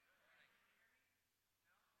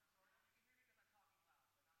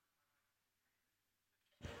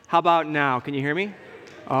How about now? Can you hear me?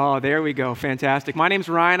 Oh, there we go. Fantastic. My name's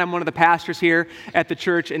Ryan. I'm one of the pastors here at the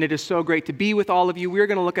church, and it is so great to be with all of you. We're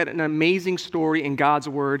going to look at an amazing story in God's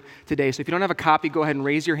Word today. So if you don't have a copy, go ahead and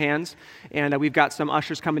raise your hands. And we've got some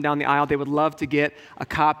ushers coming down the aisle. They would love to get a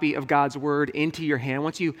copy of God's Word into your hand.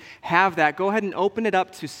 Once you have that, go ahead and open it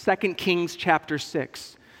up to 2 Kings chapter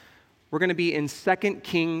 6. We're going to be in 2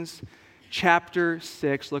 Kings chapter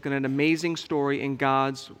 6, looking at an amazing story in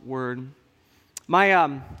God's Word.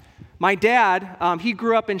 My dad, he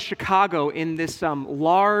grew up in Chicago in this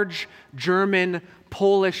large German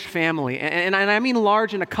Polish family. And I mean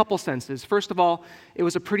large in a couple senses. First of all, it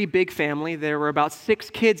was a pretty big family. There were about 6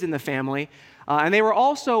 kids in the family. And they were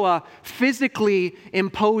also physically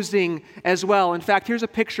imposing as well. In fact, here's a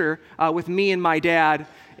picture with me and my dad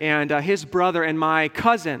and his brother and my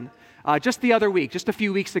cousin just the other week, just a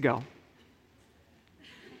few weeks ago.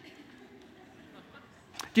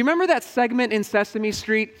 Do you remember that segment in Sesame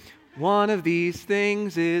Street? One of these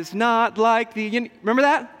things is not like the... Remember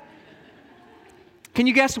that? Can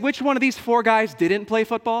you guess which one of these 4 guys didn't play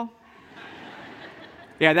football?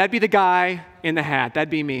 Yeah, that'd be the guy in the hat. That'd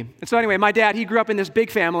be me. And so anyway, my dad, he grew up in this big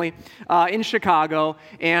family in Chicago.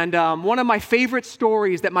 And one of my favorite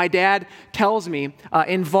stories that my dad tells me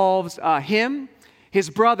involves him, his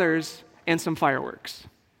brothers, and some fireworks.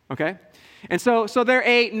 Okay? And so they're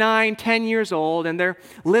 8, 9, 10 years old, and they're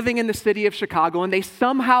living in the city of Chicago, and they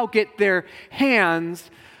somehow get their hands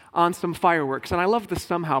on some fireworks. And I love the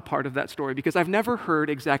somehow part of that story because I've never heard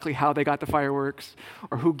exactly how they got the fireworks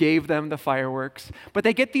or who gave them the fireworks. But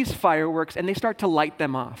they get these fireworks, and they start to light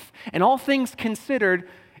them off. And all things considered,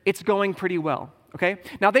 it's going pretty well, okay?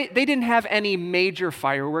 Now, they didn't have any major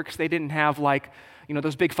fireworks. They didn't have, like,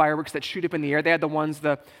 those big fireworks that shoot up in the air. They had the ones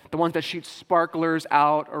that shoot sparklers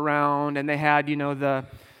out around, and they had, the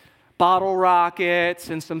bottle rockets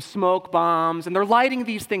and some smoke bombs, and they're lighting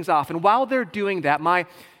these things off. And while they're doing that, my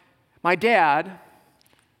dad,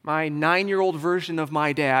 my 9-year-old version of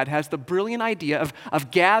my dad, has the brilliant idea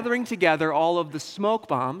of gathering together all of the smoke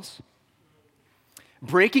bombs,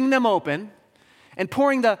 breaking them open, and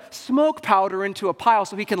pouring the smoke powder into a pile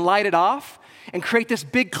so he can light it off and create this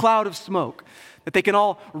big cloud of smoke that they can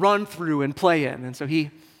all run through and play in. And so he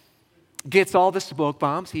gets all the smoke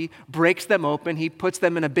bombs, he breaks them open, he puts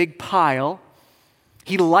them in a big pile,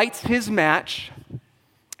 he lights his match,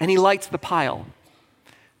 and he lights the pile.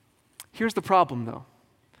 Here's the problem, though.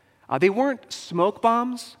 They weren't smoke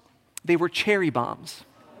bombs, they were cherry bombs.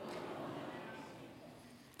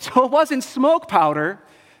 So it wasn't smoke powder,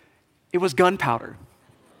 it was gunpowder.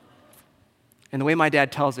 And the way my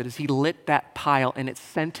dad tells it is he lit that pile and it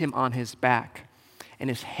sent him on his back. And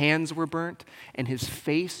his hands were burnt, and his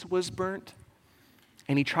face was burnt,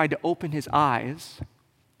 and he tried to open his eyes,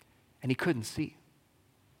 and he couldn't see.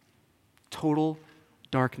 Total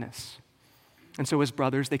darkness. And so his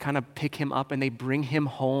brothers, they kind of pick him up, and they bring him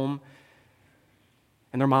home,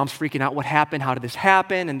 and their mom's freaking out. What happened? How did this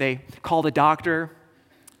happen? And they call the doctor.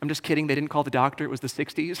 I'm just kidding. They didn't call the doctor. It was the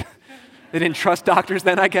 60s. They didn't trust doctors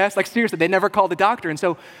then, I guess. Like, seriously, they never called the doctor. And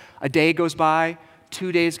so a day goes by,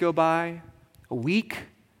 2 days go by, a week,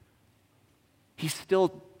 he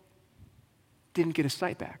still didn't get his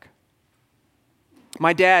sight back.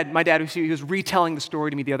 My dad, he was retelling the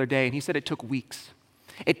story to me the other day, and he said it took weeks.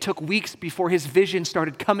 It took weeks before his vision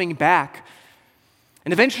started coming back.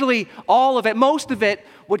 And eventually, most of it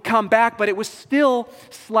would come back, but it was still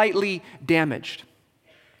slightly damaged.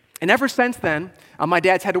 And ever since then, my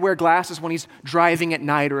dad's had to wear glasses when he's driving at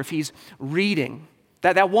night or if he's reading.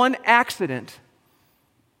 That one accident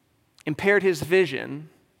impaired his vision,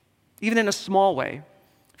 even in a small way,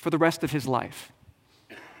 for the rest of his life.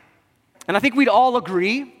 And I think we'd all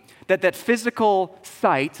agree that physical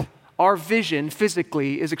sight, our vision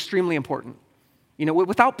physically, is extremely important.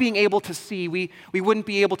 Without being able to see, we wouldn't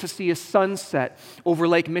be able to see a sunset over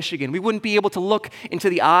Lake Michigan. We wouldn't be able to look into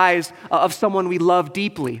the eyes of someone we love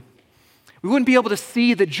deeply. We wouldn't be able to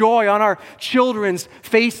see the joy on our children's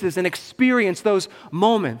faces and experience those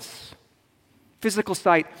moments. Physical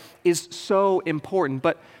sight is so important,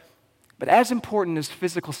 but as important as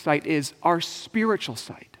physical sight is our spiritual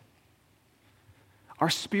sight. Our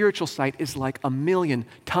spiritual sight is like 1,000,000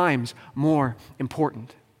 times more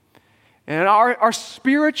important. And our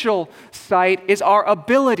spiritual sight is our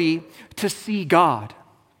ability to see God.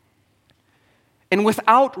 And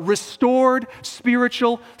without restored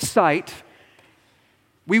spiritual sight,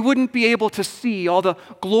 we wouldn't be able to see all the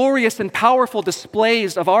glorious and powerful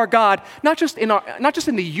displays of our God, not just in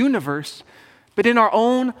the universe, but in our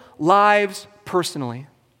own lives personally.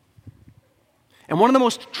 And one of the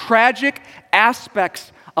most tragic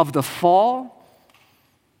aspects of the fall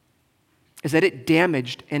is that it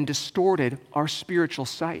damaged and distorted our spiritual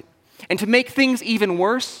sight. And to make things even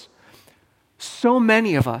worse, so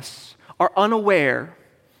many of us are unaware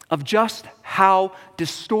of just how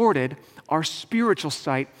distorted our spiritual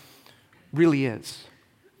sight really is.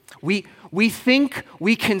 We think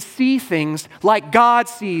we can see things like God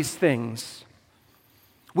sees things.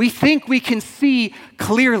 We think we can see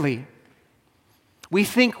clearly. We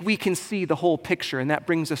think we can see the whole picture, and that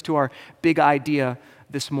brings us to our big idea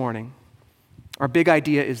this morning. Our big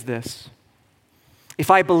idea is this: if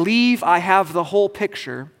I believe I have the whole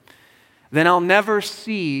picture, then I'll never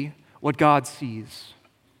see what God sees.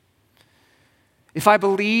 If I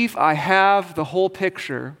believe I have the whole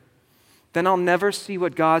picture, then I'll never see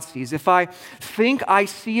what God sees. If I think I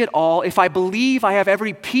see it all, if I believe I have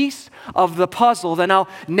every piece of the puzzle, then I'll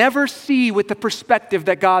never see with the perspective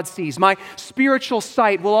that God sees. My spiritual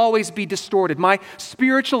sight will always be distorted. My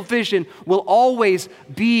spiritual vision will always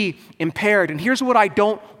be impaired. And here's what I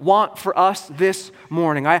don't want for us this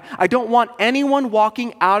morning. I don't want anyone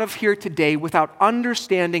walking out of here today without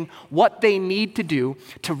understanding what they need to do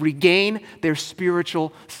to regain their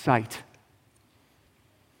spiritual sight.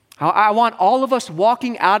 I want all of us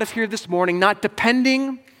walking out of here this morning not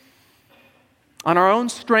depending on our own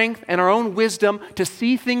strength and our own wisdom to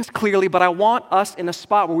see things clearly, but I want us in a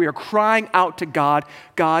spot where we are crying out to God,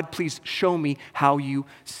 God, please show me how you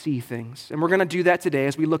see things. And we're going to do that today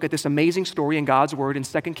as we look at this amazing story in God's Word in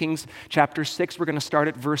 2 Kings chapter 6. We're going to start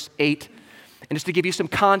at verse 8. And just to give you some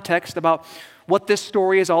context about what this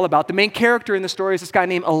story is all about, the main character in the story is this guy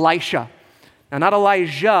named Elisha. Now, not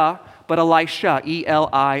Elijah, but Elisha,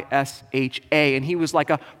 E-L-I-S-H-A. And he was like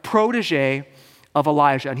a protege of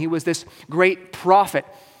Elijah. And he was this great prophet.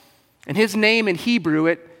 And his name in Hebrew,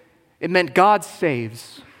 it meant God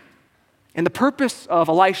saves. And the purpose of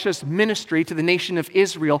Elisha's ministry to the nation of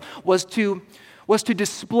Israel was to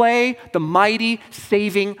display the mighty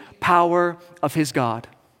saving power of his God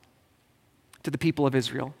to the people of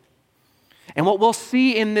Israel. And what we'll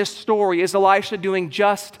see in this story is Elisha doing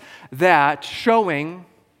just that, showing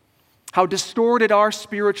how distorted our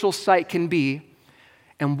spiritual sight can be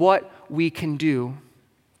and what we can do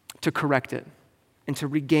to correct it and to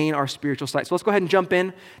regain our spiritual sight. So let's go ahead and jump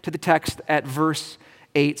in to the text at verse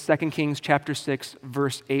 8, 2 Kings chapter 6,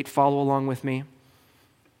 verse 8. Follow along with me.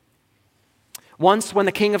 Once when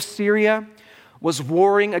the king of Syria was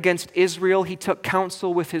warring against Israel, he took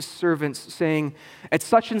counsel with his servants, saying, "At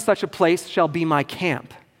such and such a place shall be my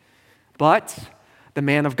camp." But the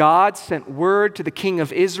man of God sent word to the king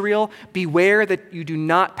of Israel, "Beware that you do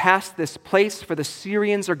not pass this place, for the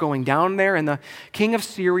Syrians are going down there." And the king of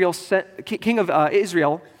Israel sent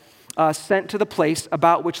to the place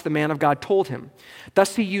about which the man of God told him.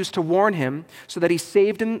 Thus he used to warn him, so that he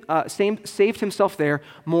saved himself there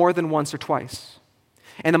more than once or twice.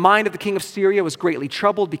 And the mind of the king of Syria was greatly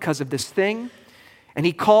troubled because of this thing. And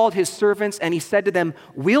he called his servants and he said to them,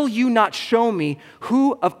 "Will you not show me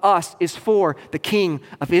who of us is for the king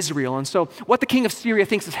of Israel?" And so what the king of Syria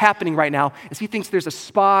thinks is happening right now is he thinks there's a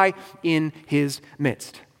spy in his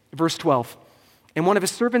midst. Verse 12. And one of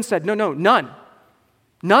his servants said, "No, none,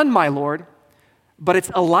 my lord, but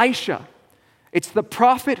it's Elisha. It's the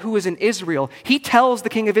prophet who is in Israel. He tells the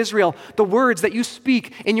king of Israel the words that you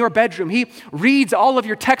speak in your bedroom. He reads all of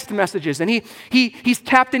your text messages, and he's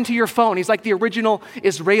tapped into your phone. He's like the original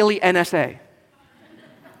Israeli NSA.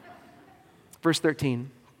 Verse 13.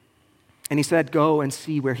 And he said, "Go and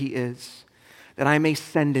see where he is, that I may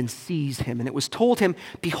send and seize him." And it was told him,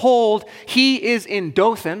 "Behold, he is in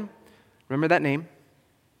Dothan." Remember that name?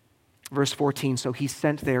 Verse 14, so he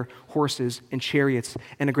sent their horses and chariots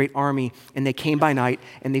and a great army, and they came by night,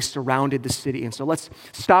 and they surrounded the city. And so let's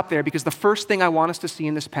stop there, because the first thing I want us to see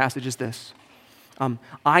in this passage is this.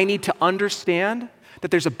 I need to understand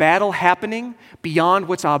that there's a battle happening beyond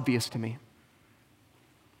what's obvious to me.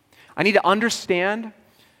 I need to understand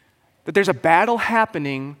that there's a battle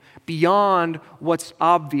happening beyond what's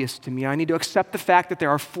obvious to me. I need to accept the fact that there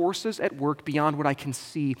are forces at work beyond what I can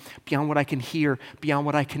see, beyond what I can hear, beyond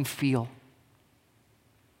what I can feel.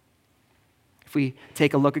 If we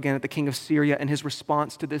take a look again at the king of Syria and his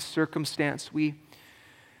response to this circumstance, we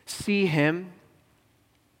see him,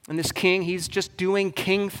 and this king, he's just doing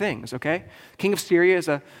king things, okay? King of Syria is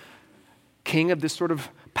a king of this sort of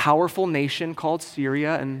powerful nation called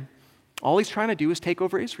Syria, and all he's trying to do is take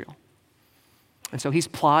over Israel. And so he's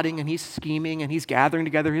plotting and he's scheming and he's gathering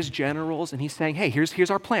together his generals and he's saying, "Hey,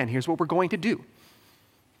 here's our plan. Here's what we're going to do.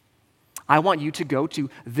 I want you to go to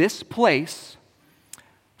this place,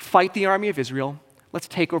 fight the army of Israel. Let's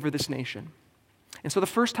take over this nation." And so the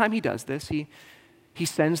first time he does this, he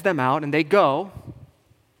sends them out and they go.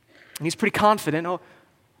 And he's pretty confident,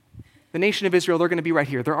 The nation of Israel, they're going to be right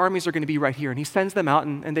here. Their armies are going to be right here. And he sends them out,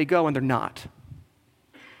 and they go, and they're not.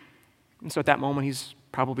 And so at that moment, he's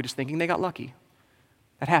probably just thinking they got lucky.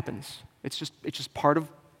 That happens. It's just part of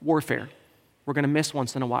warfare. We're going to miss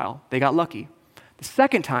once in a while. They got lucky. The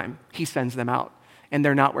second time he sends them out, and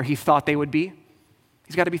they're not where he thought they would be,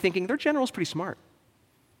 he's got to be thinking, their general's pretty smart.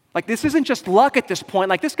 Like, this isn't just luck at this point.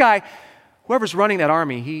 Like, this guy, whoever's running that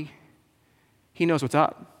army, he knows what's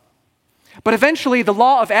up. But eventually, the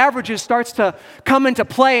law of averages starts to come into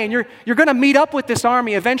play, and you're going to meet up with this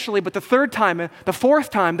army eventually, but the third time, the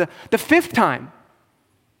fourth time, the fifth time.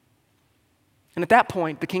 And at that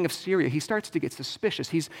point, the king of Syria, he starts to get suspicious.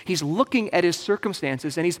 He's looking at his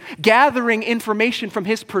circumstances, and he's gathering information from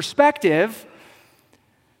his perspective,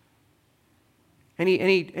 and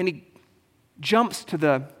he jumps to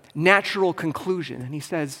the natural conclusion, and he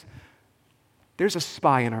says, there's a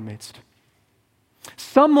spy in our midst.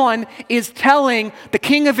 Someone is telling the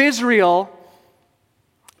king of Israel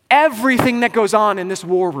everything that goes on in this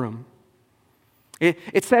war room.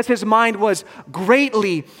 It says his mind was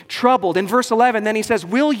greatly troubled. In verse 11, then he says,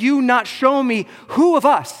 will you not show me who of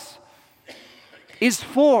us is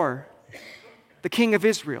for the king of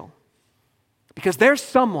Israel? Because there's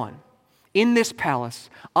someone in this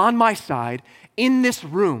palace, on my side, in this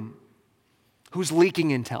room, who's leaking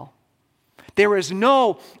intel. There is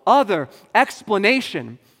no other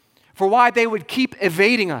explanation for why they would keep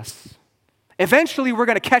evading us. Eventually, we're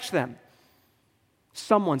going to catch them.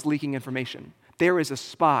 Someone's leaking information. There is a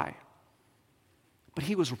spy. But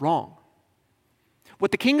he was wrong.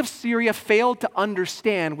 What the king of Syria failed to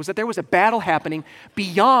understand was that there was a battle happening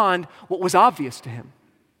beyond what was obvious to him.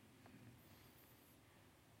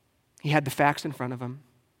 He had the facts in front of him.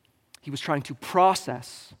 He was trying to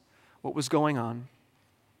process what was going on.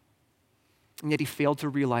 And yet he failed to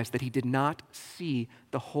realize that he did not see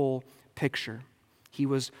the whole picture. He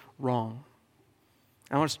was wrong.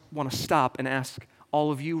 I want to stop and ask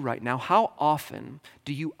all of you right now, how often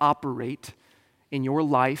do you operate in your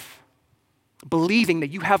life believing that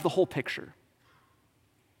you have the whole picture?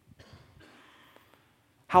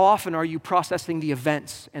 How often are you processing the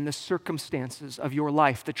events and the circumstances of your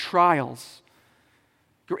life, the trials,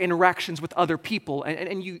 your interactions with other people,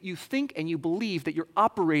 and you think and you believe that you're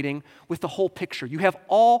operating with the whole picture. You have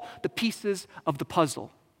all the pieces of the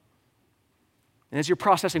puzzle. And as you're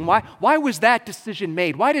processing, why was that decision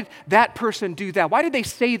made? Why did that person do that? Why did they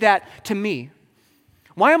say that to me?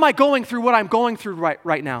 Why am I going through what I'm going through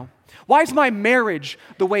right now? Why is my marriage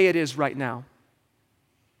the way it is right now?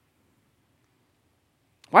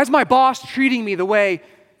 Why is my boss treating me the way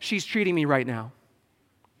she's treating me right now?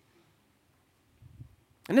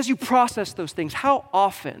 And as you process those things, how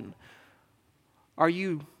often are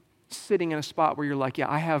you sitting in a spot where you're like, yeah,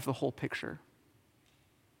 I have the whole picture?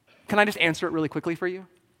 Can I just answer it really quickly for you?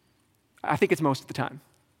 I think it's most of the time.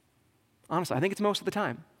 Honestly, I think it's most of the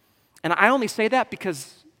time. And I only say that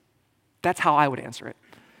because that's how I would answer it.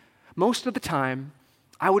 Most of the time,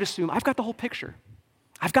 I would assume I've got the whole picture.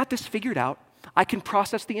 I've got this figured out. I can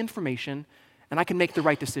process the information, and I can make the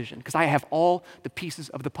right decision because I have all the pieces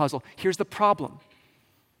of the puzzle. Here's the problem.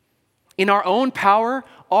 In our own power,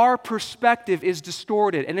 our perspective is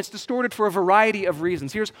distorted, and it's distorted for a variety of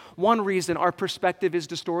reasons. Here's one reason our perspective is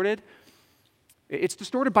distorted. It's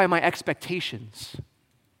distorted by my expectations.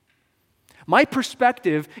 My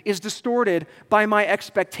perspective is distorted by my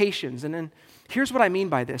expectations. And then here's what I mean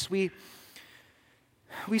by this. We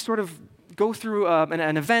sort of go through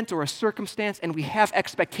an event or a circumstance, and we have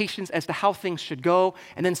expectations as to how things should go,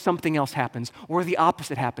 and then something else happens, or the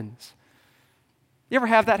opposite happens. You ever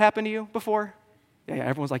have that happen to you before? Yeah,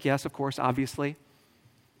 everyone's like, yes, of course, obviously.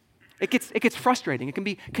 It gets frustrating. It can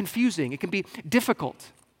be confusing. It can be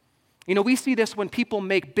difficult. You know, we see this when people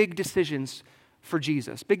make big decisions for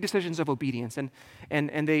Jesus, big decisions of obedience, and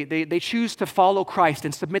they choose to follow Christ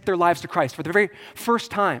and submit their lives to Christ for the very first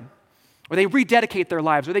time, or they rededicate their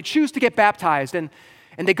lives, or they choose to get baptized, and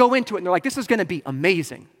they go into it, and they're like, this is going to be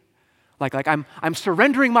amazing. Like I'm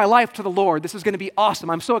surrendering my life to the Lord. This is going to be awesome.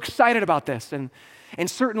 I'm so excited about this. And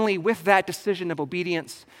certainly with that decision of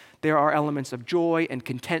obedience, there are elements of joy and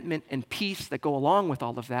contentment and peace that go along with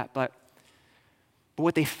all of that. But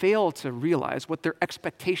what they fail to realize, what their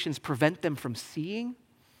expectations prevent them from seeing,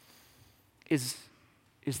 is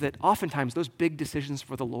that oftentimes those big decisions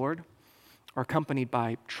for the Lord are accompanied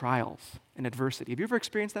by trials and adversity. Have you ever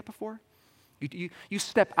experienced that before? You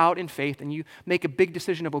step out in faith and you make a big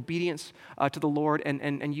decision of obedience to the Lord,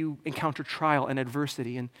 and you encounter trial and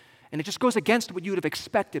adversity, and it just goes against what you would have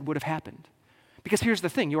expected would have happened. Because here's the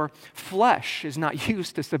thing, your flesh is not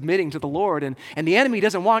used to submitting to the Lord, and the enemy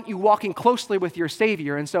doesn't want you walking closely with your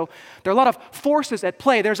Savior. And so there are a lot of forces at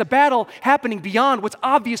play. There's a battle happening beyond what's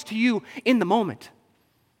obvious to you in the moment.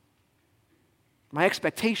 My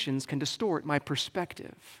expectations can distort my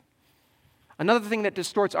perspective. Another thing that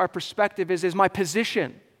distorts our perspective is my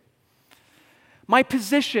position. My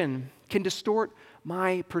position can distort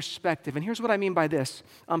my perspective. And here's what I mean by this.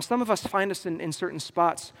 Some of us find us in certain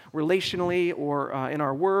spots relationally or in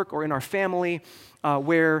our work or in our family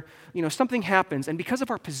where something happens, and because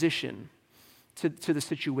of our position to the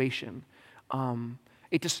situation,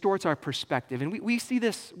 it distorts our perspective. And we see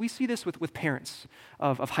this with parents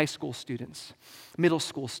of high school students, middle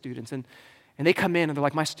school students, and they come in and they're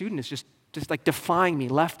like, my student is just like defying me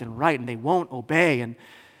left and right, and they won't obey. And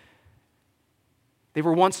they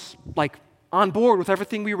were once like on board with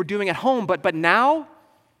everything we were doing at home, but now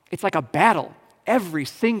it's like a battle every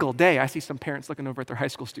single day. I see some parents looking over at their high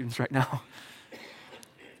school students right now.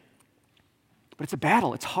 But it's a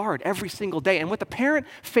battle. It's hard every single day. And what the parent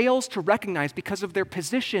fails to recognize because of their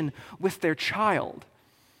position with their child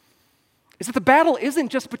is that the battle isn't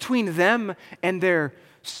just between them and their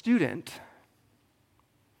student.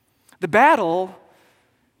 The battle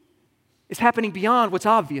is happening beyond what's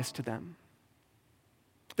obvious to them.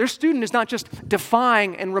 Their student is not just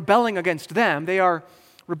defying and rebelling against them. They are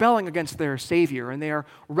rebelling against their Savior, and they are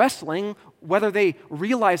wrestling, whether they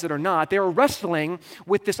realize it or not, they are wrestling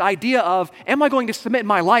with this idea of, am I going to submit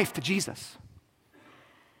my life to Jesus?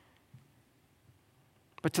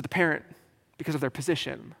 But to the parent, because of their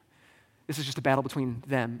position, this is just a battle between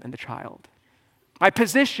them and the child. My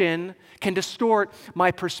position can distort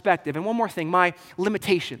my perspective. And one more thing, my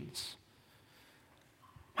limitations.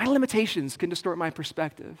 My limitations can distort my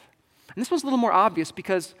perspective. And this was a little more obvious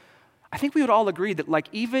because I think we would all agree that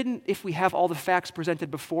even if we have all the facts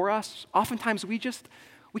presented before us, oftentimes we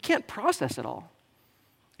can't process it all.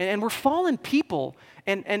 And we're fallen people.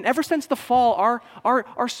 And ever since the fall,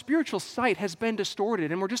 our spiritual sight has been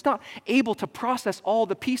distorted, and we're just not able to process all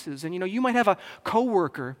the pieces. And you might have a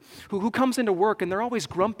coworker who comes into work and they're always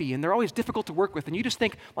grumpy and they're always difficult to work with, and you just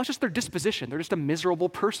think, well, it's just their disposition. They're just a miserable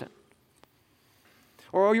person.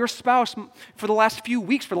 Or your spouse, for the last few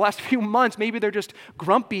weeks, for the last few months, maybe they're just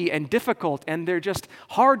grumpy and difficult and they're just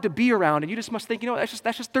hard to be around. And you just must think,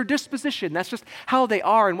 that's just their disposition. That's just how they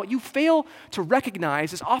are. And what you fail to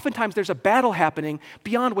recognize is oftentimes there's a battle happening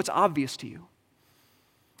beyond what's obvious to you.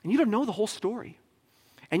 And you don't know the whole story.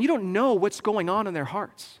 And you don't know what's going on in their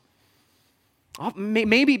hearts.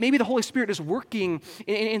 Maybe the Holy Spirit is working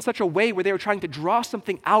in such a way where they are trying to draw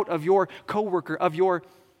something out of your coworker, of your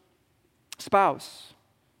spouse,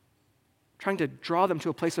 trying to draw them to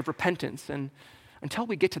a place of repentance. And until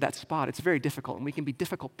we get to that spot, it's very difficult, and we can be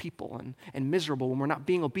difficult people and miserable when we're not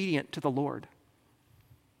being obedient to the Lord.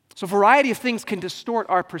 So a variety of things can distort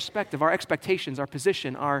our perspective, our expectations, our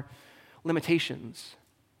position, our limitations.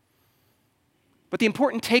 But the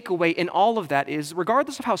important takeaway in all of that is,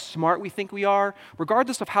 regardless of how smart we think we are,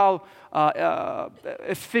 regardless of how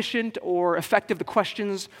efficient or effective the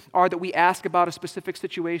questions are that we ask about a specific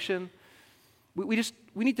situation, we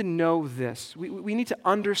need to know this. We need to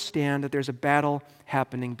understand that there's a battle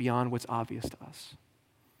happening beyond what's obvious to us.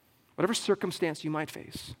 Whatever circumstance you might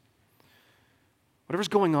face, whatever's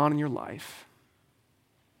going on in your life,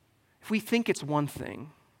 if we think it's one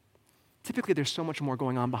thing, typically there's so much more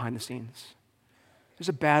going on behind the scenes. There's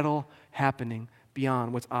a battle happening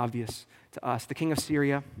beyond what's obvious to us. The king of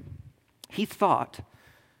Syria, he thought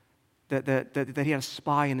that he had a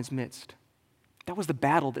spy in his midst. That was the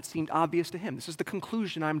battle that seemed obvious to him. This is the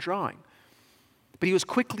conclusion I'm drawing. But he was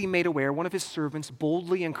quickly made aware. One of his servants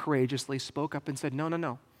boldly and courageously spoke up and said,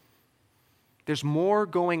 No. There's more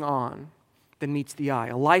going on than meets the eye.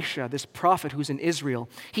 Elisha, this prophet who's in Israel,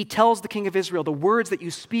 he tells the king of Israel the words that you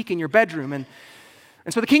speak in your bedroom. And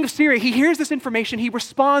so the king of Syria, he hears this information, he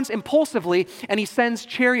responds impulsively, and he sends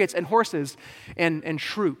chariots and horses and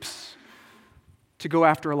troops to go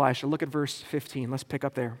after Elisha. Look at verse 15. Let's pick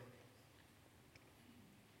up there.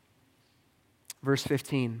 Verse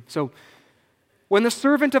 15. So, when the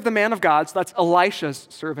servant of the man of God, so that's Elisha's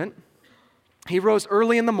servant, he rose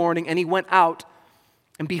early in the morning and he went out,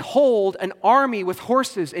 and behold, an army with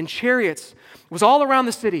horses and chariots was all around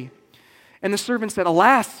the city. And the servant said,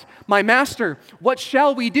 Alas, my master, what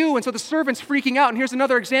shall we do? And so the servant's freaking out. And here's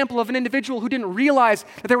another example of an individual who didn't realize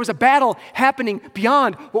that there was a battle happening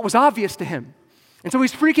beyond what was obvious to him. And so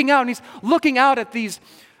he's freaking out and he's looking out at these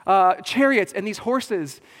chariots and these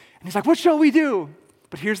horses. And he's like, what shall we do?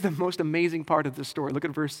 But here's the most amazing part of the story. Look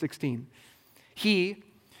at verse 16. He,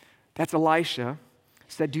 that's Elisha,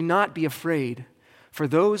 said, Do not be afraid, For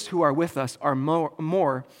those who are with us are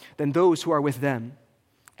more than those who are with them."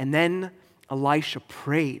 And then Elisha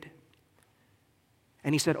prayed.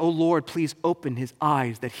 And he said, "O Lord, please open his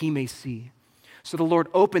eyes that he may see." So the Lord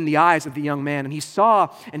opened the eyes of the young man, and he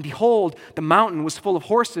saw, and behold, the mountain was full of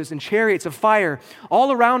horses and chariots of fire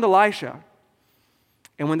all around Elisha.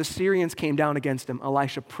 And when the Syrians came down against him,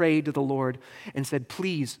 Elisha prayed to the Lord and said,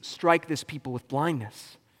 "Please strike this people with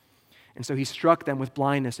blindness." And so he struck them with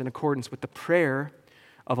blindness in accordance with the prayer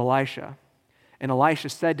of Elisha. And Elisha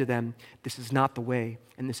said to them, "This is not the way,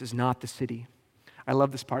 and this is not the city." I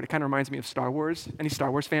love this part. It kind of reminds me of Star Wars. Any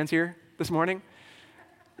Star Wars fans here this morning?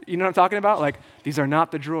 You know what I'm talking about? Like, these are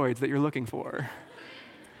not the droids that you're looking for.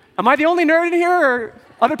 Am I the only nerd in here, or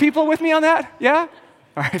other people with me on that? Yeah?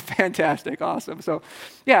 All right, fantastic, awesome. So,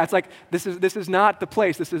 yeah, it's like, this is not the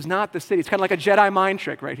place. This is not the city. It's kind of like a Jedi mind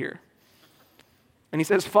trick right here. And he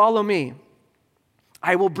says, "Follow me.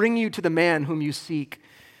 I will bring you to the man whom you seek."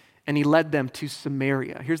 And he led them to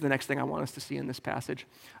Samaria. Here's the next thing I want us to see in this passage.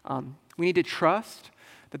 We need to trust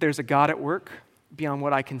that there's a God at work beyond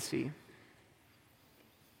what I can see.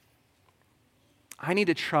 I need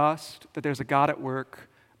to trust that there's a God at work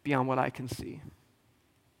beyond what I can see.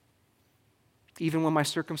 Even when my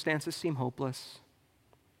circumstances seem hopeless,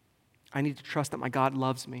 I need to trust that my God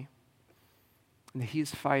loves me and that he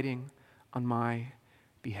is fighting on my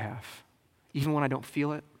behalf, even when I don't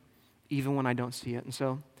feel it, even when I don't see it. And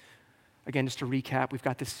so, again, just to recap, we've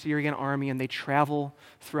got this Syrian army, and they travel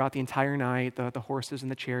throughout the entire night, the horses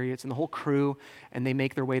and the chariots and the whole crew, and they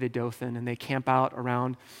make their way to Dothan, and they camp out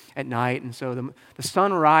around at night. And so the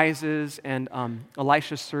sun rises, and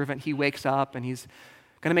Elisha's servant, he wakes up, and he's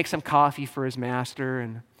going to make some coffee for his master,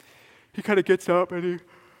 and he kind of gets up, and he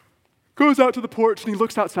goes out to the porch, and he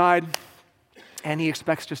looks outside, and he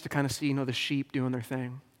expects just to kind of see, the sheep doing their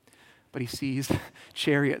thing. But he sees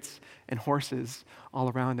chariots and horses all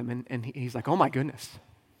around him, and he's like, "Oh my goodness,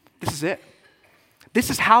 this is it. This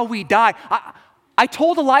is how we die. I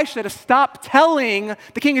told Elisha to stop telling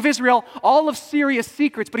the king of Israel all of Syria's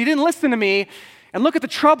secrets, but he didn't listen to me, and look at the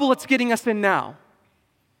trouble it's getting us in now."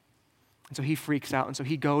 And so he freaks out, and so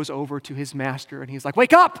he goes over to his master, and he's like,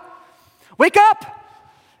 "Wake up! Wake up!"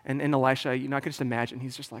 And Elisha, I can just imagine,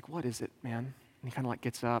 he's just like, "What is it, man?" And he kind of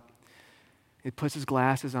gets up. He puts his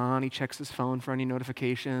glasses on. He checks his phone for any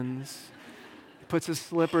notifications. He puts his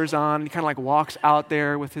slippers on. He kind of walks out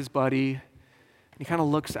there with his buddy. And he kind of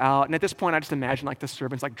looks out. And at this point, I just imagine the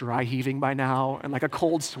servant's dry heaving by now and a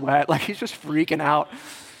cold sweat. He's just freaking out.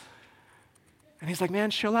 And he's like,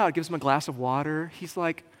 "Man, chill out." Gives him a glass of water. He's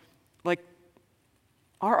like,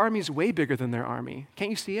 "Our army's way bigger than their army.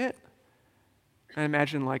 Can't you see it?" And I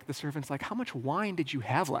imagine the servant's like, "How much wine did you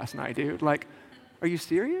have last night, dude? Are you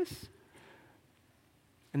serious?"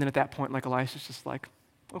 And then at that point, Elisha's just like,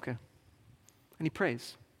 "Okay." And he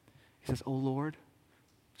prays. He says, "Oh Lord,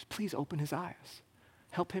 just please open his eyes.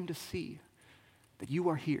 Help him to see that you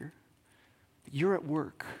are here, that you're at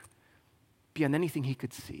work beyond anything he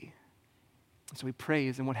could see." And so he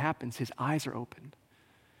prays, and what happens? His eyes are opened.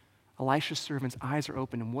 Elisha's servant's eyes are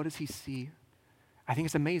open, and what does he see? I think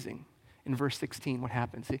it's amazing. In verse 16, what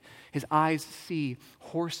happens? His eyes see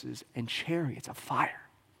horses and chariots of fire.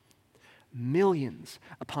 Millions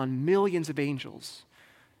upon millions of angels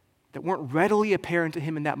that weren't readily apparent to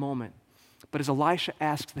him in that moment. But as Elisha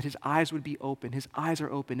asks that his eyes would be open, his eyes are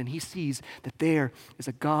open, and he sees that there is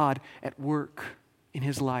a God at work in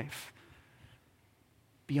his life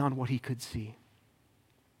beyond what he could see.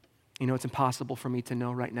 It's impossible for me to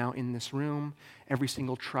know right now in this room every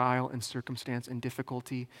single trial and circumstance and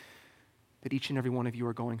difficulty that each and every one of you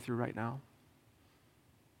are going through right now.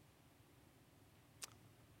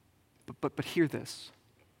 But hear this,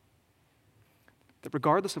 that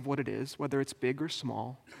regardless of what it is, whether it's big or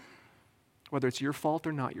small, whether it's your fault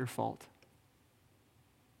or not your fault,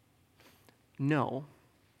 know,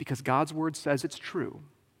 because God's word says it's true,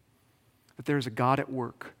 that there is a God at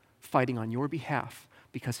work fighting on your behalf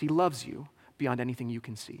because he loves you beyond anything you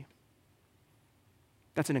can see.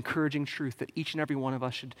 That's an encouraging truth that each and every one of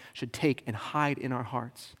us should take and hide in our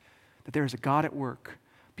hearts, that there is a God at work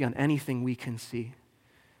beyond anything we can see.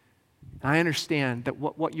 I understand that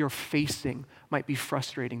what you're facing might be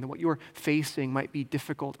frustrating, that what you're facing might be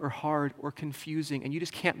difficult or hard or confusing, and you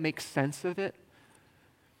just can't make sense of it.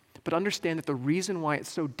 But understand that the reason why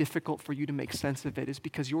it's so difficult for you to make sense of it is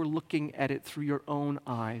because you're looking at it through your own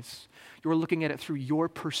eyes. You're looking at it through your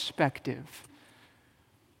perspective.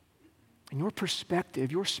 And your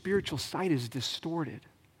perspective, your spiritual sight is distorted.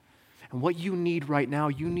 And what you need right now,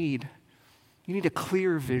 you need a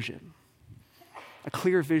clear vision. A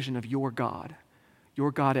clear vision of your God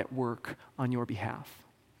at work on your behalf.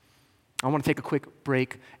 I want to take a quick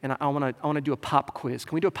break, and I want to do a pop quiz.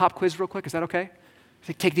 Can we do a pop quiz real quick? Is that okay?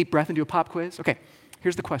 Take a deep breath and do a pop quiz? Okay,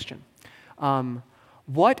 here's the question.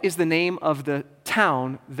 What is the name of the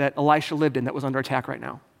town that Elisha lived in that was under attack right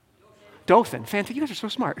now? Dothan. Fantastic. You guys are so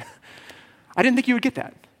smart. I didn't think you would get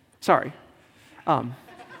that. Sorry. But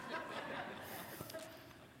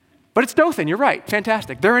it's Dothan. You're right.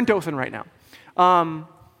 Fantastic. They're in Dothan right now.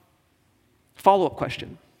 Follow-up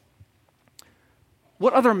question.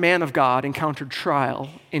 What other man of God encountered trial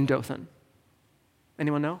in Dothan?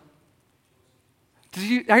 Anyone know?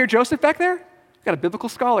 I hear Joseph back there? Got a biblical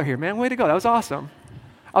scholar here, man. Way to go. That was awesome.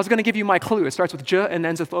 I was going to give you my clue. It starts with J and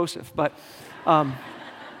ends with Joseph, but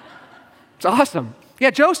it's awesome. Yeah,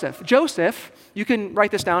 Joseph. Joseph, you can write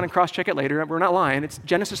this down and cross-check it later. We're not lying. It's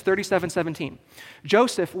Genesis 37:17.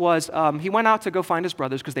 Joseph he went out to go find his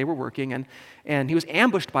brothers because they were working, and he was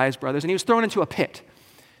ambushed by his brothers, and he was thrown into a pit.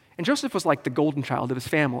 And Joseph was like the golden child of his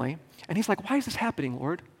family, and he's like, why is this happening,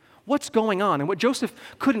 Lord? What's going on? And what Joseph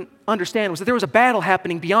couldn't understand was that there was a battle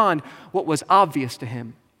happening beyond what was obvious to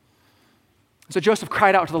him. So Joseph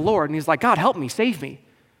cried out to the Lord, and he's like, God, help me, save me,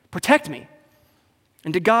 protect me.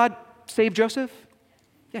 And did God save Joseph?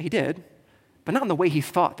 Yeah, he did, but not in the way he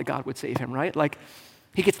thought that God would save him, right? Like,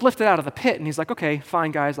 he gets lifted out of the pit, and he's like, okay,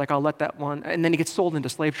 fine, guys, like, I'll let that one. And then he gets sold into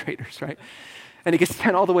slave traders, right? And he gets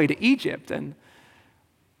sent all the way to Egypt, and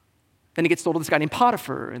then he gets sold to this guy named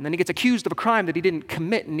Potiphar, and then he gets accused of a crime that he didn't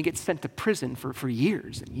commit, and he gets sent to prison for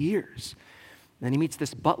years and years. And then he meets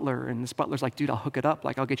this butler, and this butler's like, dude, I'll hook it up,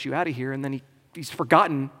 like, I'll get you out of here. And then he's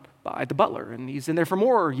forgotten by the butler, and he's in there for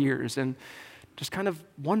more years, and just kind of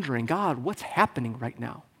wondering, God, what's happening right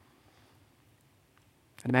now?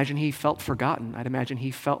 I'd imagine he felt forgotten. I'd imagine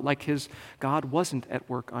he felt like his God wasn't at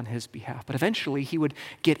work on his behalf. But eventually he would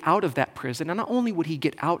get out of that prison, and not only would he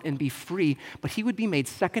get out and be free, but he would be made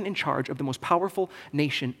second in charge of the most powerful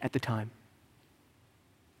nation at the time.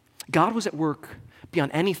 God was at work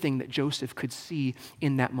beyond anything that Joseph could see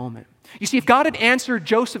in that moment. You see, if God had answered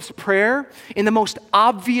Joseph's prayer in the most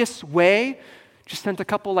obvious way, just sent a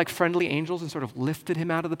couple like friendly angels and sort of lifted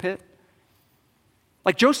him out of the pit,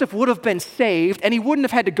 like Joseph would have been saved, and he wouldn't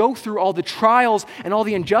have had to go through all the trials and all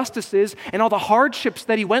the injustices and all the hardships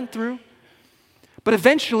that he went through. But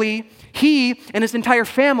eventually, he and his entire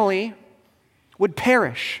family would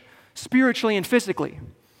perish spiritually and physically.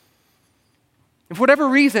 And for whatever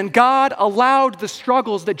reason, God allowed the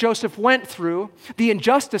struggles that Joseph went through, the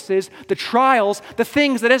injustices, the trials, the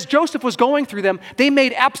things that as Joseph was going through them, they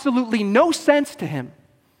made absolutely no sense to him.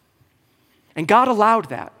 And God allowed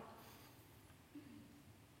that,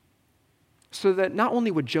 so that not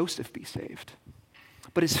only would Joseph be saved,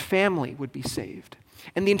 but his family would be saved,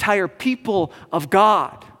 and the entire people of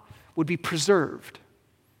God would be preserved.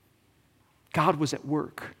 God was at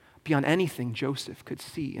work beyond anything Joseph could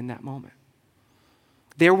see in that moment.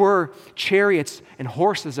 There were chariots and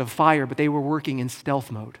horses of fire, but they were working in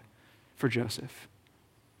stealth mode for Joseph.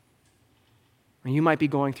 And you might be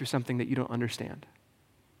going through something that you don't understand.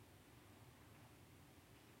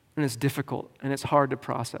 And it's difficult, and it's hard to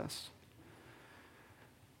process.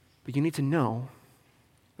 But you need to know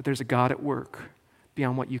that there's a God at work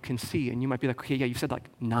beyond what you can see. And you might be like, okay, yeah, you've said like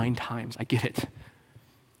 9 times. I get it.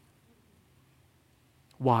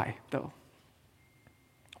 Why, though?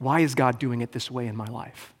 Why is God doing it this way in my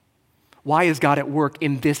life? Why is God at work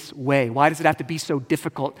in this way? Why does it have to be so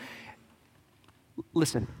difficult?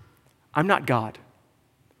 Listen, I'm not God,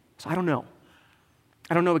 so I don't know.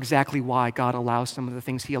 I don't know exactly why God allows some of the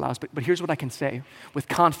things he allows, but here's what I can say with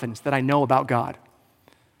confidence that I know about God.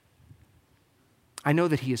 I know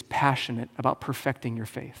that he is passionate about perfecting your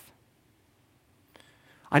faith.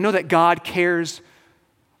 I know that God cares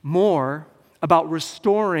more about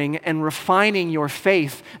restoring and refining your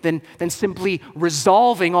faith than simply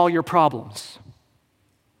resolving all your problems.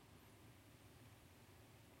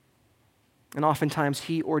 And oftentimes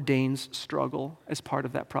he ordains struggle as part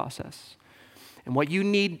of that process. And what you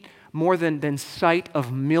need more than sight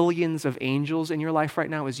of millions of angels in your life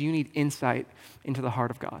right now is you need insight into the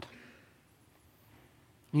heart of God.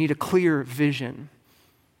 You need a clear vision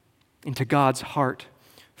into God's heart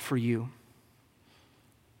for you.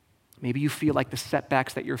 Maybe you feel like the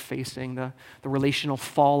setbacks that you're facing, the relational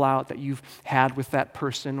fallout that you've had with that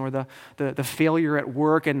person, or the failure at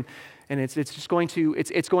work, and it's just going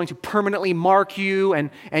to permanently mark you, and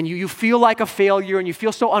you feel like a failure, and you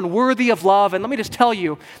feel so unworthy of love. And let me just tell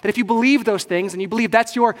you that if you believe those things and you believe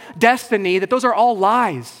that's your destiny, that those are all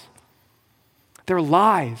lies. They're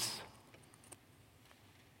lies.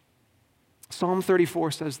 Psalm 34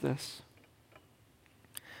 says this: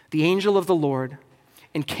 "The angel of the Lord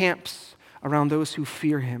encamps around those who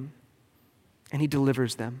fear him, and he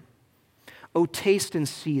delivers them. Oh, taste and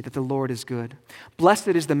see that the Lord is good. Blessed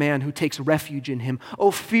is the man who takes refuge in him.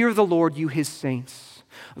 Oh, fear the Lord, you his saints.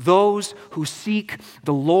 Those who seek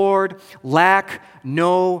the Lord lack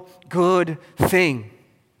no good thing.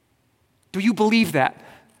 Do you believe that?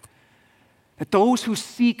 That those who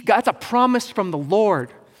seek God, that's a promise from the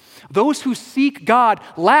Lord. Those who seek God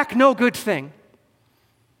lack no good thing.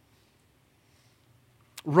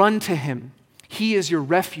 Run to him. He is your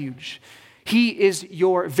refuge. He is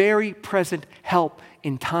your very present help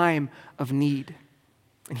in time of need.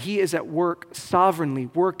 And he is at work sovereignly,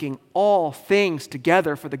 working all things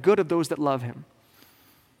together for the good of those that love him.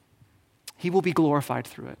 He will be glorified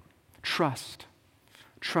through it. Trust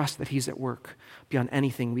that he's at work beyond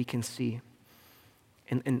anything we can see.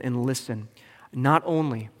 And listen, not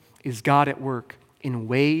only is God at work in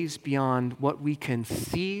ways beyond what we can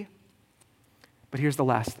see, but here's the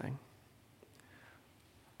last thing.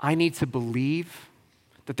 I need to believe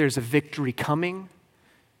that there's a victory coming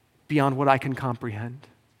beyond what I can comprehend.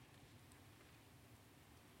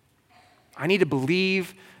 I need to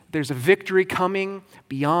believe there's a victory coming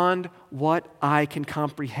beyond what I can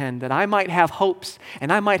comprehend. That I might have hopes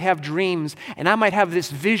and I might have dreams and I might have this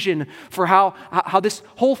vision for how this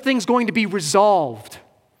whole thing's going to be resolved.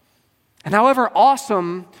 And however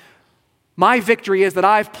awesome my victory is that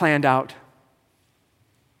I've planned out,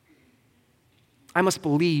 I must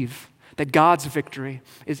believe that God's victory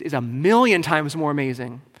is a million times more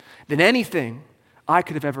amazing than anything I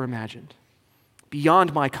could have ever imagined,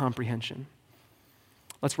 beyond my comprehension.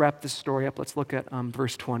 Let's wrap this story up. Let's look at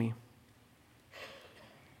verse 20.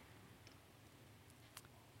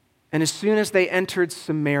 And as soon as they entered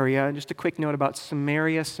Samaria, and just a quick note about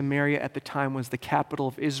Samaria. Samaria at the time was the capital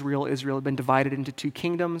of Israel. Israel had been divided into two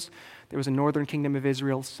kingdoms. There was a northern kingdom of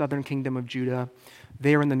Israel, southern kingdom of Judah.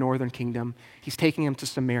 They're in the northern kingdom. He's taking them to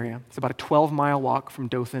Samaria. It's about a 12-mile walk from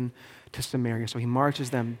Dothan to Samaria. So he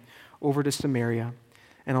marches them over to Samaria.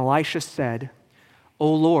 And Elisha said,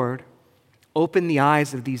 O Lord, open the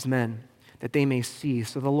eyes of these men, that they may see.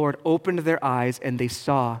 So the Lord opened their eyes, and they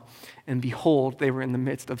saw, and behold, they were in the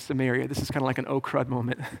midst of Samaria. This is kind of like an oh crud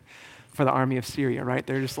moment for the army of Syria, right?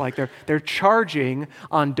 They're just like, they're charging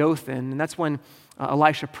on Dothan, and that's when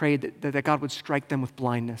Elisha prayed that God would strike them with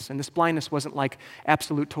blindness. And this blindness wasn't like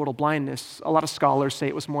absolute total blindness. A lot of scholars say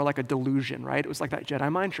it was more like a delusion, right? It was like that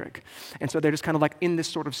Jedi mind trick. And so they're just kind of like in this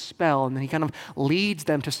sort of spell, and then he kind of leads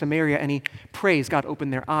them to Samaria, and he prays God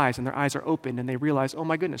open their eyes, and their eyes are opened, and they realize, oh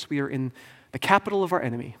my goodness, we are in the capital of our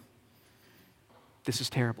enemy. This is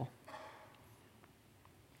terrible.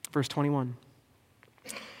 Verse 21.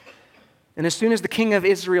 And as soon as the king of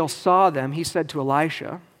Israel saw them, he said to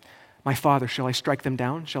Elisha, my father, shall I strike them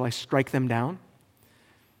down? Shall I strike them down?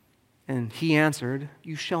 And he answered,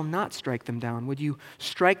 you shall not strike them down. Would you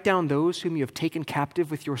strike down those whom you have taken captive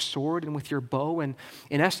with your sword and with your bow? And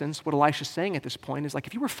in essence, what Elisha's saying at this point is like,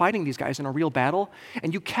 if you were fighting these guys in a real battle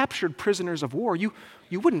and you captured prisoners of war, you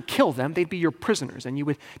wouldn't kill them. They'd be your prisoners, and you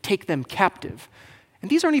would take them captive. And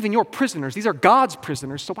these aren't even your prisoners. These are God's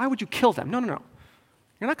prisoners, so why would you kill them? No.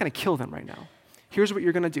 You're not going to kill them right now. Here's what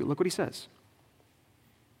you're going to do. Look what he says.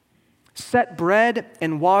 Set bread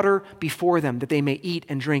and water before them that they may eat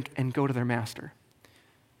and drink and go to their master.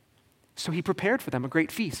 So he prepared for them a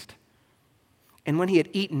great feast. And when they had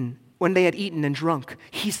eaten and drunk,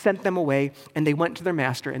 he sent them away, and they went to their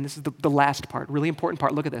master. And this is the last part, really important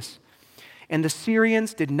part. Look at this. And the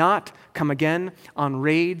Syrians did not come again on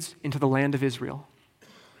raids into the land of Israel.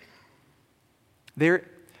 There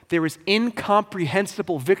is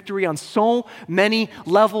incomprehensible victory on so many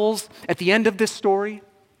levels at the end of this story.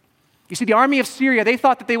 You see, the army of Syria, they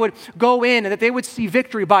thought that they would go in and that they would see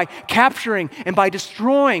victory by capturing and by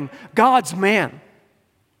destroying God's man.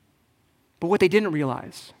 But what they didn't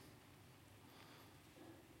realize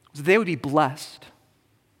was that they would be blessed.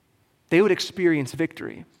 They would experience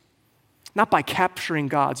victory, not by capturing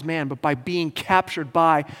God's man, but by being captured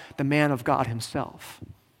by the man of God himself.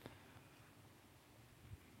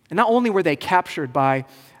 And not only were they captured by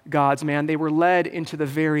God's man, they were led into the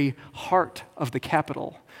very heart of the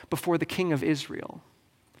capital before the king of Israel.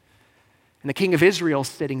 And the king of Israel's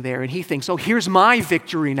sitting there, and he thinks, oh, here's my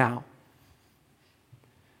victory now.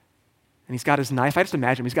 And he's got his knife. I just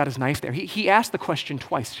imagine him. He's got his knife there. He asked the question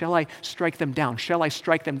twice, shall I strike them down? Shall I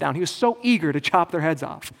strike them down? He was so eager to chop their heads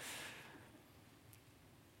off.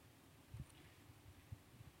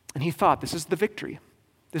 And he thought, this is the victory.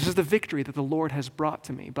 This is the victory that the Lord has brought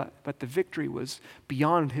to me. But the victory was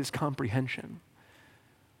beyond his comprehension.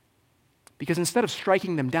 Because instead of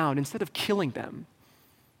striking them down, instead of killing them,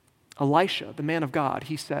 Elisha, the man of God,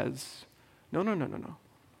 he says, no.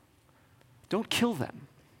 Don't kill them.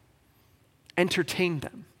 Entertain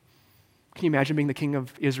them. Can you imagine being the king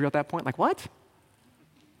of Israel at that point? Like, what?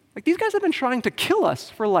 Like, these guys have been trying to kill us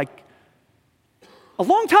for like a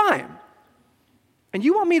long time. And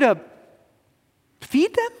you want me to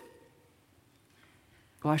feed them?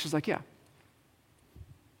 Elisha's like, yeah.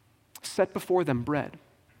 Set before them bread.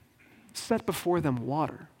 Set before them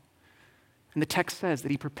water. And the text says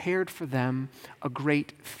that he prepared for them a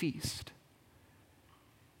great feast.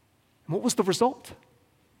 And what was the result?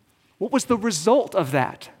 What was the result of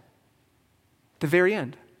that? The very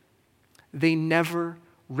end. They never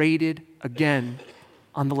raided again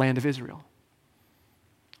on the land of Israel.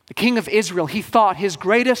 The king of Israel, he thought his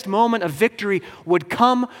greatest moment of victory would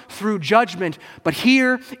come through judgment. But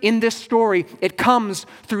here in this story, it comes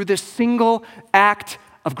through this single act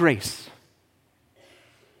of grace.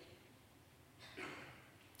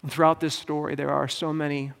 And throughout this story, there are so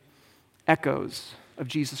many echoes of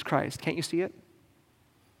Jesus Christ. Can't you see it?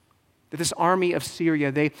 That this army of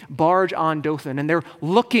Syria, they barge on Dothan, and they're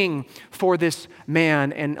looking for this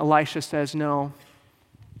man. And Elisha says, no,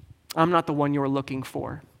 I'm not the one you're looking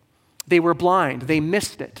for. They were blind. They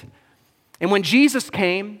missed it. And when Jesus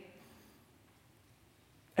came,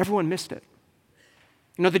 everyone missed it.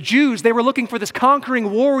 You know, the Jews, they were looking for this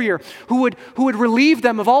conquering warrior who would relieve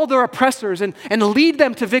them of all their oppressors and lead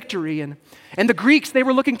them to victory. And the Greeks, they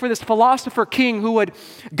were looking for this philosopher king who would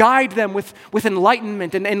guide them with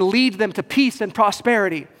enlightenment and lead them to peace and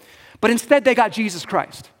prosperity. But instead, they got Jesus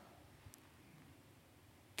Christ,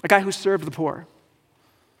 a guy who served the poor,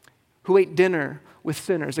 who ate dinner with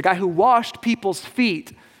sinners, a guy who washed people's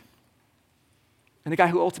feet, and a guy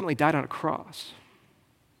who ultimately died on a cross.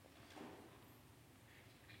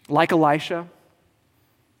 Like Elisha,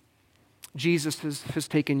 Jesus has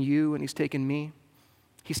taken you and he's taken me.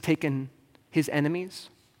 He's taken his enemies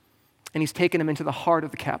and he's taken them into the heart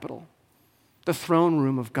of the capital, the throne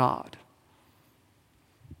room of God.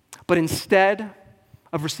 But instead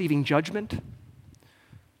of receiving judgment,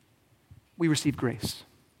 we receive grace.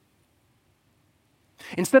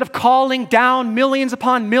 Instead of calling down millions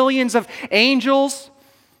upon millions of angels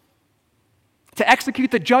to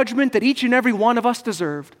execute the judgment that each and every one of us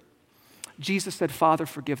deserved, Jesus said, Father,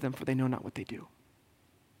 forgive them, for they know not what they do.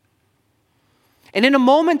 And in a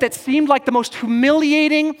moment that seemed like the most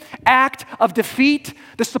humiliating act of defeat,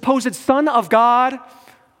 the supposed Son of God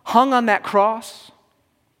hung on that cross.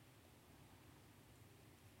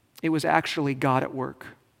 It was actually God at work.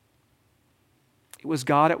 It was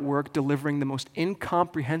God at work delivering the most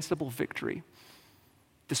incomprehensible victory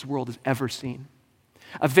this world has ever seen.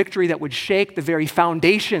 A victory that would shake the very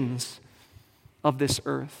foundations of this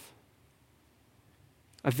earth.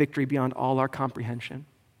 A victory beyond all our comprehension.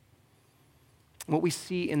 What we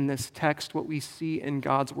see in this text, what we see in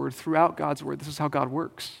God's word, throughout God's word, this is how God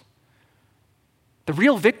works. The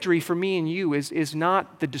real victory for me and you is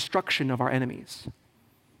not the destruction of our enemies.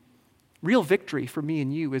 Real victory for me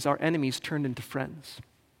and you is our enemies turned into friends.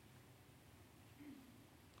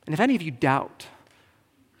 And if any of you doubt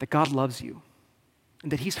that God loves you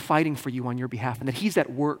and that he's fighting for you on your behalf and that he's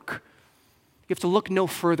at work, you have to look no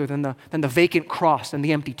further than the vacant cross and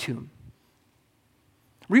the empty tomb.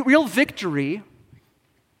 Real victory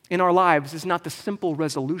in our lives is not the simple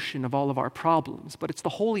resolution of all of our problems, but it's the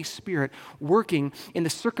Holy Spirit working in the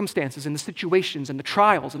circumstances and the situations and the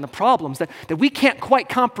trials and the problems that we can't quite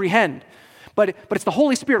comprehend. But it's the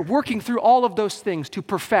Holy Spirit working through all of those things to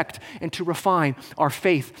perfect and to refine our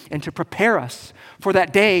faith and to prepare us for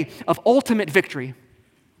that day of ultimate victory.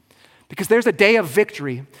 Because there's a day of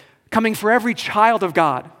victory coming for every child of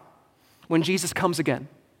God when Jesus comes again.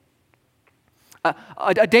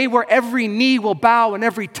 A day where every knee will bow and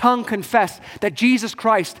every tongue confess that Jesus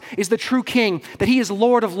Christ is the true King, that he is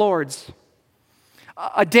Lord of Lords.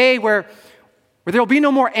 A day where there will be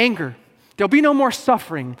no more anger, there'll be no more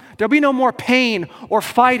suffering, there'll be no more pain or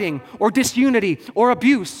fighting or disunity or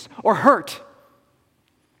abuse or hurt.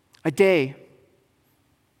 A day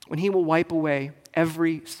when he will wipe away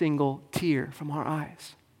every single tear from our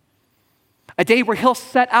eyes. A day where he'll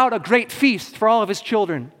set out a great feast for all of his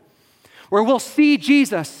children, where we'll see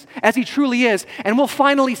Jesus as he truly is, and we'll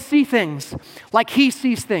finally see things like he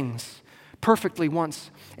sees things perfectly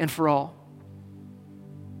once and for all.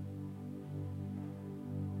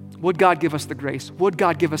 Would God give us the grace? Would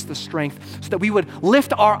God give us the strength so that we would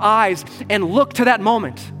lift our eyes and look to that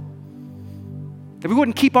moment? That we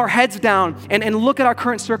wouldn't keep our heads down and look at our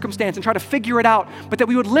current circumstance and try to figure it out, but that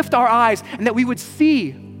we would lift our eyes and that we would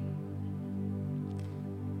see,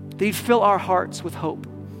 that he'd fill our hearts with hope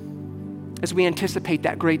as we anticipate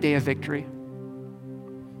that great day of victory.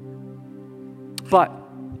 But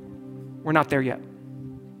we're not there yet.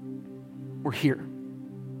 We're here.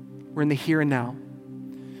 We're in the here and now.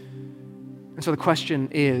 And so the question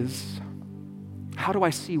is, how do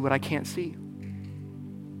I see what I can't see?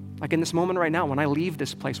 Like in this moment right now, when I leave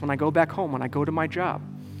this place, when I go back home, when I go to my job,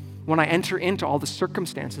 when I enter into all the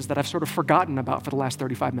circumstances that I've sort of forgotten about for the last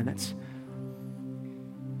 35 minutes.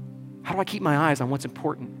 How do I keep my eyes on what's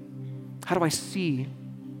important? How do I see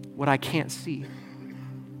what I can't see?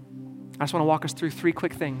 I just want to walk us through 3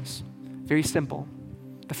 quick things. Very simple.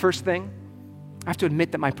 The first thing, I have to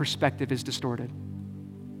admit that my perspective is distorted.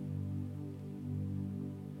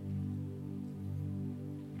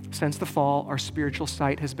 Since the fall, our spiritual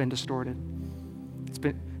sight has been distorted.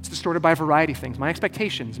 It's distorted by a variety of things. My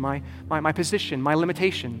expectations, my position, my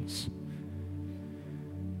limitations.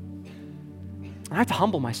 I have to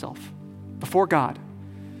humble myself before God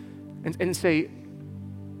and say,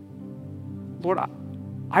 Lord,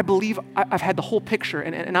 I believe I've had the whole picture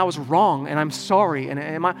and I was wrong and I'm sorry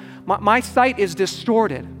and my sight is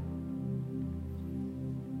distorted.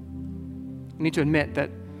 I need to admit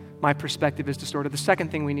that my perspective is distorted. The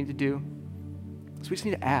second thing we need to do is we just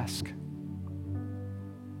need to ask.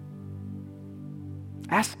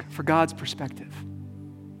 Ask for God's perspective.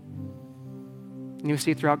 And you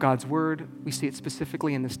see it throughout God's word. We see it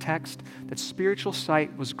specifically in this text that spiritual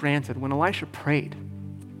sight was granted when Elisha prayed.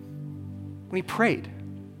 When he prayed.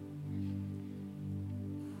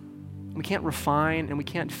 We can't refine and we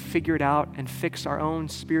can't figure it out and fix our own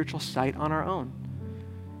spiritual sight on our own.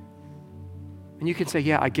 And you can say,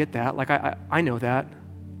 yeah, I get that. Like, I know that.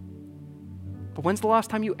 But when's the last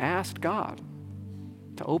time you asked God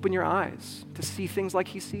to open your eyes, to see things like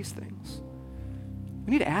he sees things?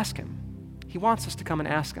 We need to ask him. He wants us to come and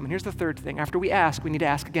ask him. And here's the third thing. After we ask, we need to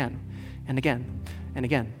ask again and again and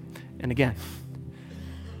again and again.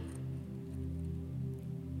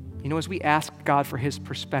 You know, as we ask God for his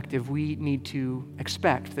perspective, we need to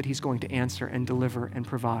expect that he's going to answer and deliver and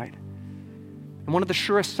provide. And one of the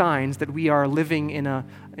surest signs that we are living in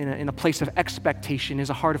a place of expectation is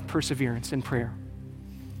a heart of perseverance in prayer.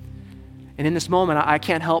 And in this moment, I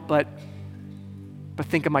can't help but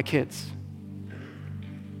think of my kids.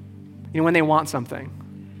 You know, when they want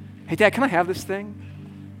something. Hey, Dad, can I have this thing?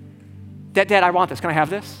 Dad, I want this. Can I have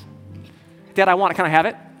this? Dad, I want it. Can I have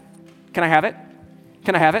it? Can I have it?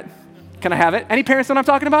 Can I have it? Can I have it? Any parents know what I'm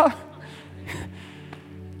talking about?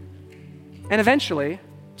 And eventually,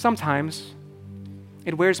 sometimes,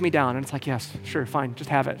 it wears me down, and it's like, yes, sure, fine, just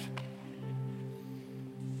have it.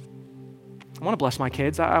 I want to bless my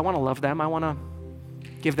kids. I want to love them. I want to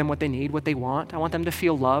give them what they need, what they want. I want them to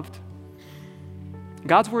feel loved.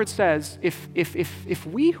 God's word says, if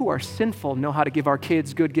we who are sinful know how to give our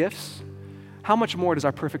kids good gifts, how much more does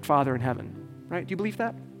our perfect Father in heaven, right? Do you believe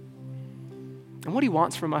that? And what he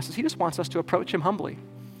wants from us is he just wants us to approach him humbly.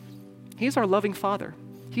 He's our loving Father.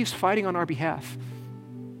 He's fighting on our behalf.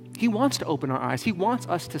 He wants to open our eyes. He wants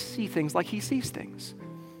us to see things like he sees things.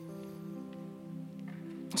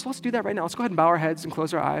 So let's do that right now. Let's go ahead and bow our heads and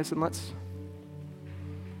close our eyes, and let's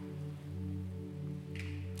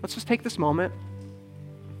just take this moment.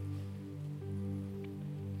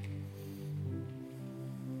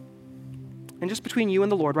 And just between you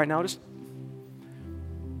and the Lord right now, just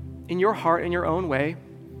in your heart, in your own way,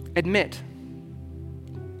 admit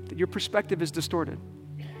that your perspective is distorted.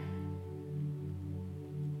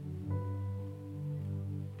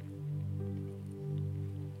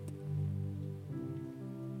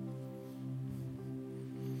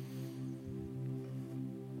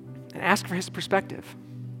 And ask for his perspective.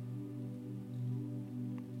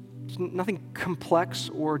 There's nothing complex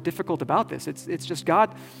or difficult about this. It's just,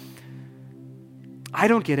 God, I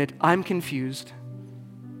don't get it. I'm confused.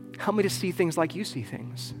 Help me to see things like you see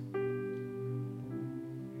things.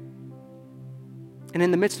 And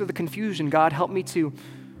in the midst of the confusion, God, help me to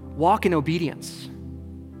walk in obedience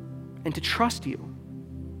and to trust you,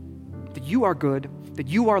 that you are good, that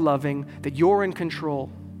you are loving, that you're in control.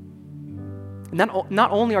 And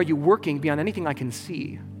not only are you working beyond anything I can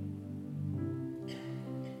see,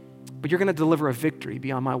 but you're going to deliver a victory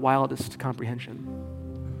beyond my wildest comprehension.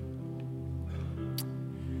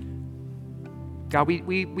 God,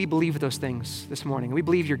 we believe those things this morning. We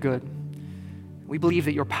believe you're good. We believe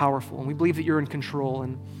that you're powerful, and we believe that you're in control.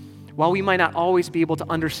 And while we might not always be able to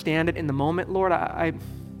understand it in the moment, Lord, I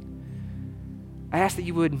ask that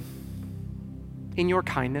you would, in your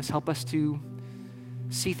kindness, help us to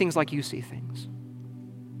see things like you see things.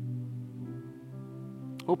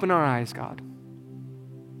 Open our eyes, God.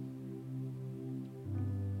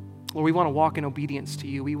 Lord, we want to walk in obedience to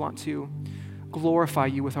you. We want to glorify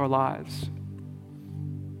you with our lives.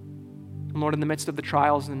 And Lord, in the midst of the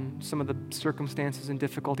trials and some of the circumstances and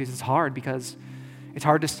difficulties, it's hard because it's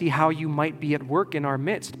hard to see how you might be at work in our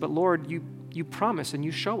midst. But Lord, you promise and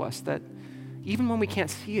you show us that Even when we can't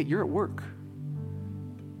see it, you're at work.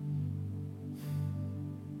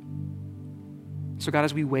 So God,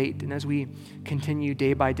 as we wait and as we continue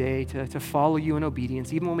day by day to follow you in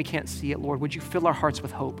obedience, even when we can't see it, Lord, would you fill our hearts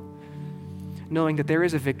with hope, knowing that there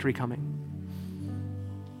is a victory coming.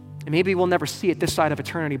 And maybe we'll never see it this side of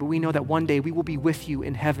eternity, but we know that one day we will be with you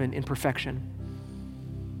in heaven in perfection.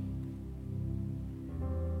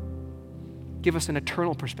 Give us an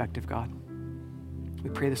eternal perspective, God.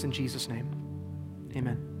 We pray this in Jesus' name.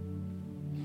 Amen.